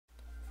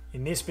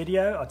In this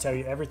video, I'll tell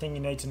you everything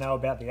you need to know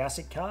about the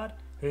ASIC card,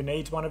 who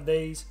needs one of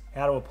these,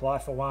 how to apply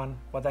for one,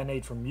 what they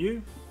need from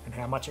you, and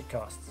how much it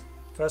costs.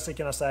 Firstly,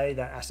 can I say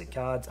that ASIC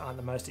cards aren't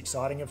the most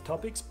exciting of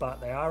topics,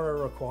 but they are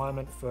a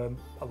requirement for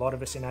a lot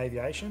of us in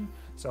aviation,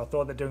 so I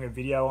thought that doing a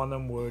video on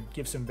them would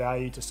give some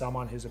value to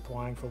someone who's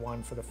applying for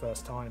one for the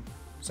first time.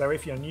 So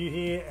if you're new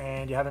here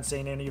and you haven't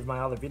seen any of my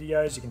other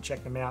videos, you can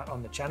check them out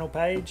on the channel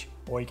page,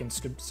 or you can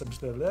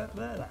subscribe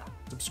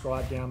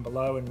down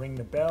below and ring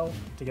the bell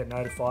to get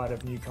notified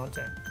of new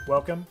content.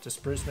 Welcome to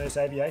Spruce Moose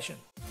Aviation.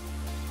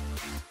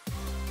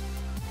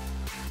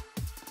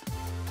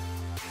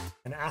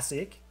 An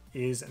ASIC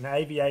is an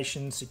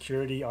Aviation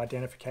Security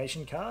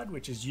Identification Card,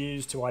 which is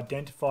used to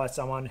identify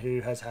someone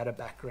who has had a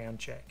background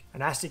check.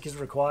 An ASIC is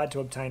required to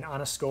obtain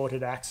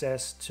unescorted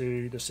access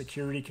to the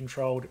security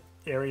controlled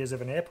areas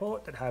of an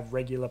airport that have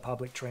regular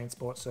public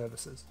transport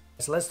services.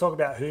 So let's talk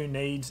about who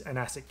needs an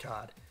ASIC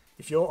card.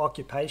 If your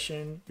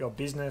occupation, your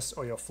business,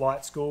 or your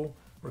flight school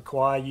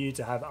require you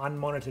to have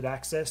unmonitored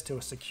access to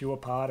a secure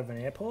part of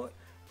an airport,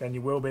 then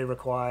you will be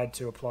required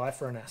to apply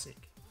for an ASIC.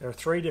 There are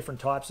three different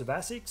types of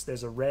ASICs.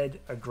 There's a red,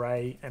 a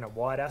grey, and a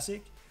white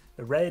ASIC.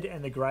 The red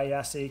and the grey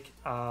ASIC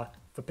are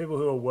for people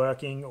who are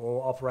working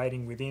or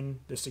operating within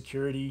the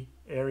security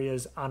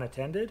areas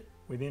unattended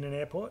within an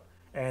airport.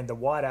 And the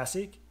white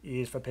ASIC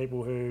is for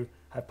people who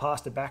have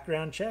passed a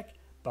background check,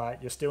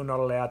 but you're still not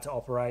allowed to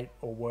operate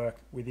or work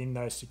within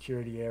those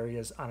security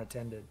areas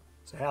unattended.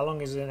 So how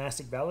long is an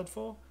ASIC valid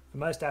for? For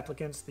most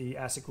applicants, the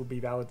ASIC will be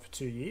valid for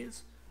 2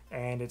 years,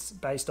 and it's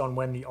based on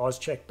when the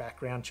AUSCHECK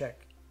background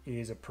check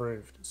is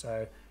approved.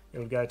 So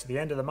it'll go to the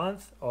end of the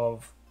month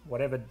of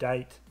whatever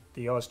date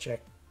the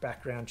AUSCHECK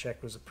background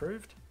check was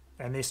approved.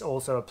 And this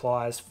also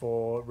applies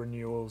for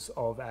renewals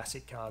of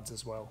ASIC cards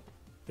as well.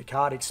 The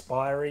card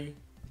expiry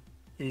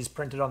is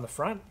printed on the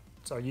front,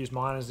 so I use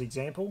mine as an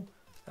example.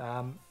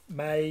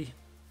 May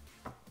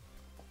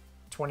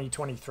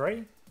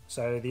 2023,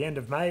 so the end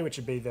of May, which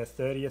would be the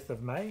 30th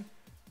of May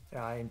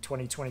in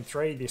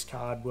 2023, this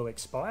card will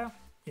expire.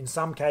 In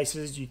some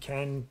cases you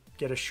can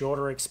get a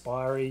shorter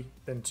expiry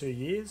than 2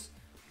 years,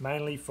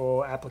 mainly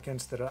for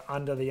applicants that are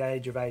under the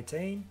age of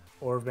 18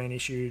 or have been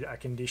issued a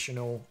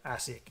conditional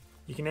ASIC.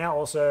 You can now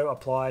also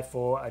apply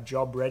for a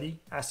job ready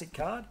ASIC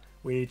card,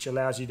 which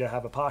allows you to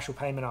have a partial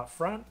payment up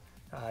front,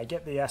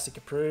 get the ASIC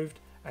approved,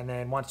 and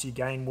then once you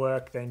gain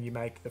work, then you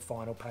make the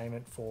final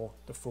payment for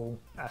the full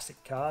ASIC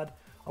card.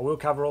 I will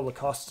cover all the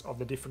costs of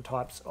the different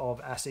types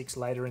of ASICs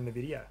later in the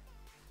video.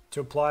 To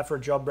apply for a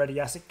job ready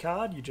ASIC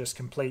card, you just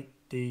complete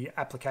the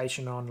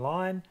application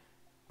online.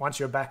 Once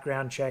your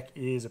background check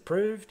is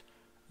approved,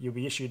 you'll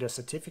be issued a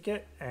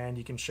certificate and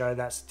you can show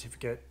that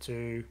certificate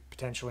to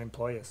potential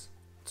employers.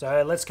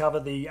 So let's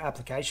cover the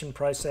application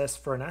process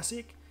for an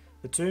ASIC.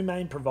 The two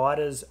main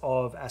providers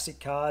of ASIC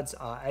cards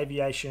are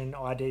Aviation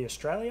ID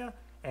Australia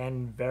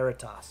and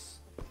Veritas.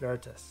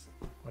 Veritas.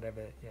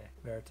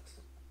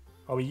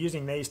 I'll be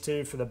using these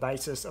two for the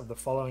basis of the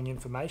following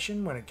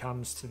information when it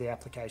comes to the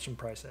application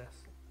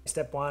process.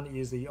 Step 1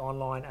 is the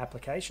online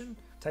application.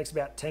 It takes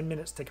about 10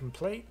 minutes to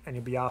complete, and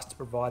you'll be asked to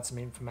provide some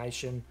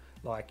information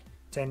like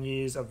 10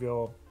 years of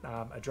your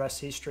address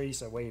history,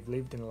 so where you've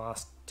lived in the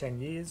last 10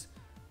 years,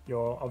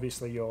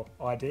 obviously your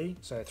ID,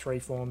 so 3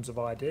 forms of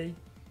ID,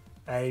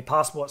 a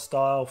passport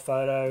style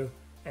photo,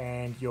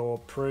 and your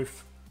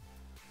proof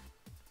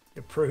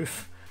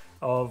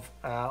of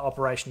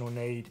operational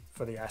need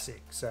for the ASIC.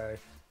 So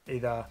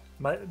either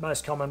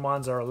most common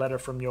ones are a letter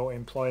from your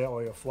employer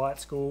or your flight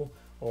school,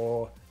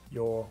 or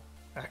your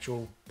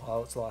actual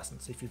pilot's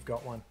license if you've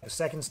got one. The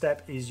second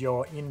step is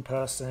your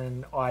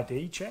in-person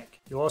ID check.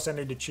 You'll also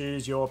need to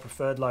choose your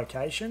preferred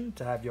location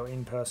to have your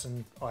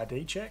in-person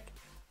ID check,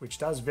 which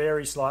does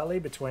vary slightly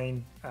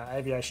between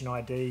Aviation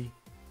ID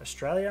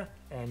Australia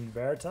and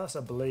Veritas. I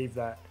believe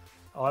that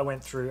I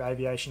went through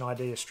Aviation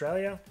ID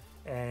Australia,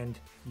 and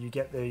you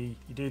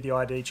do the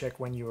ID check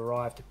when you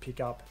arrive to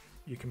pick up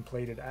your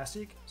completed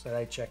ASIC. So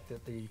they check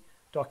that the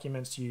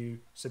documents you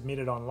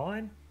submitted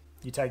online,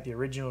 you take the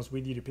originals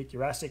with you to pick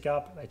your ASIC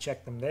up, they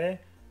check them there,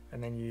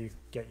 and then you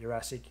get your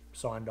ASIC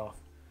signed off.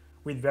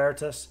 With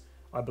Veritas,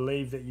 I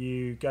believe that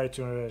you go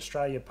to an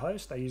Australia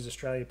Post, they use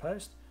Australia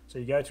Post, so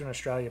you go to an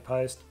Australia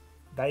Post,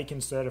 they can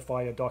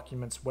certify your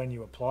documents when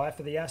you apply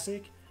for the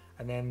ASIC,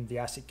 and then the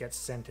ASIC gets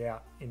sent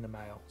out in the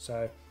mail.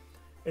 So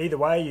either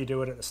way, you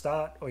do it at the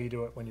start or you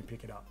do it when you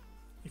pick it up.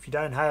 If you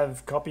don't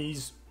have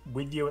copies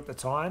with you at the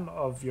time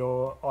of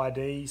your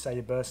ID, say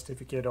your birth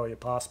certificate or your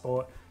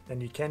passport, then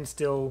you can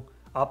still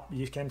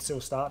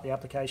start the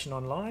application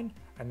online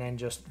and then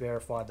just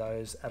verify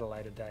those at a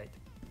later date.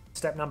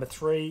 Step number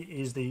 3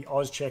 is the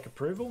AUSCHECK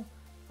approval.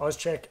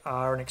 AUSCHECK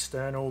are an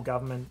external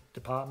government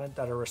department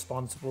that are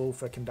responsible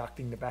for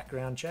conducting the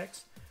background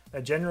checks.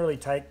 They generally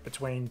take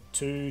between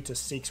 2 to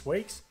 6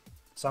 weeks.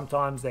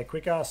 Sometimes they're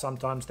quicker,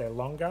 sometimes they're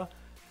longer,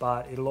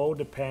 but it'll all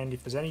depend.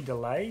 If there's any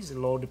delays,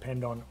 it'll all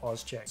depend on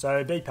AUSCHECK.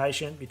 So be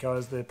patient,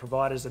 because the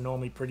providers are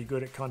normally pretty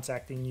good at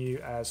contacting you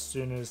as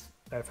soon as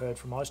they've heard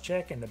from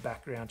AUSCHECK and the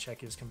background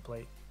check is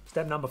complete.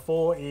 Step number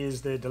 4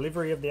 is the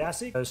delivery of the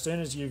ASIC. As soon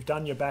as you've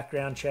done your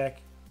background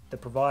check, the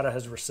provider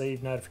has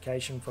received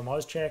notification from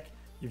AusCheck,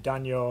 you've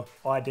done your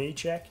ID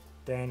check,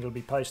 then it'll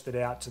be posted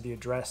out to the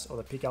address or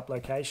the pickup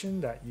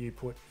location that you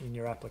put in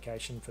your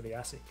application for the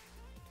ASIC.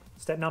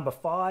 Step number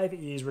 5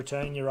 is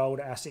returning your old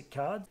ASIC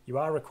card. You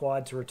are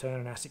required to return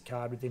an ASIC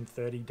card within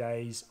 30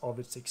 days of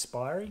its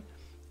expiry,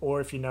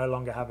 or if you no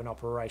longer have an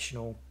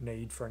operational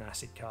need for an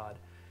ASIC card.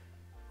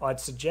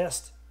 I'd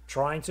suggest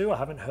trying to. I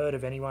haven't heard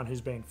of anyone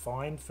who's been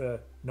fined for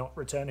not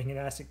returning an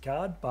ASIC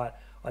card, but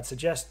I'd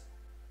suggest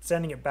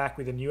sending it back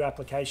with a new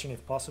application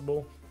if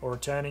possible, or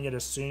returning it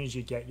as soon as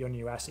you get your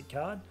new ASIC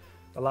card.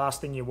 The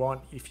last thing you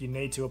want if you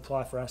need to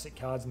apply for ASIC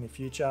cards in the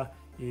future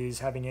is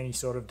having any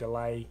sort of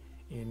delay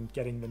in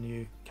getting the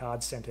new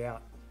cards sent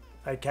out.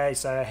 Okay,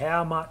 so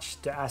how much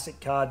do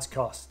ASIC cards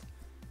cost?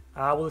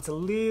 Well, it's a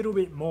little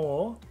bit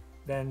more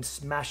than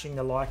smashing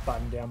the like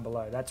button down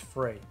below. That's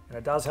free, and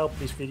it does help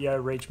this video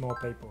reach more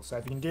people. So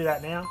if you can do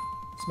that now,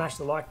 smash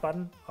the like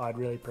button, I'd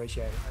really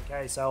appreciate it.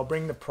 Okay, so I'll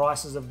bring the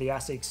prices of the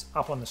ASICs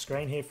up on the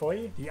screen here for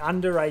you. The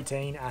under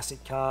 18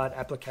 ASIC card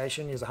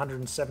application is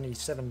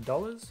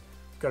 $177.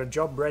 Got a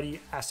job ready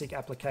ASIC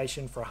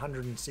application for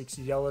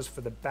 $160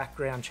 for the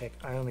background check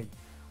only,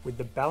 with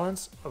the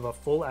balance of a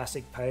full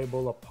ASIC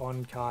payable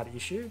upon card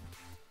issue.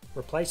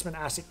 Replacement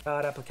ASIC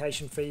card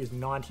application fee is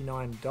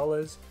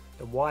 $99.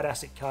 The white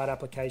ASIC card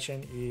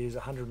application is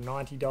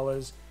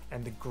 $190,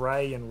 and the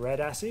grey and red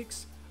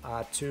ASICs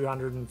are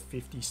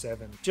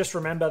 $257. Just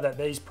remember that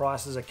these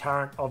prices are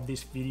current of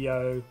this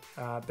video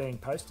being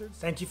posted.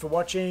 Thank you for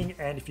watching,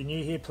 and if you're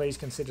new here, please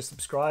consider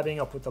subscribing.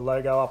 I'll put the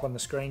logo up on the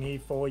screen here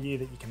for you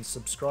that you can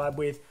subscribe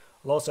with.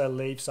 I'll also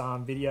leave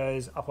some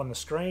videos up on the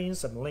screen,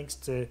 some links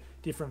to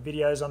different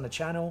videos on the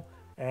channel,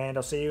 and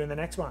I'll see you in the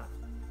next one.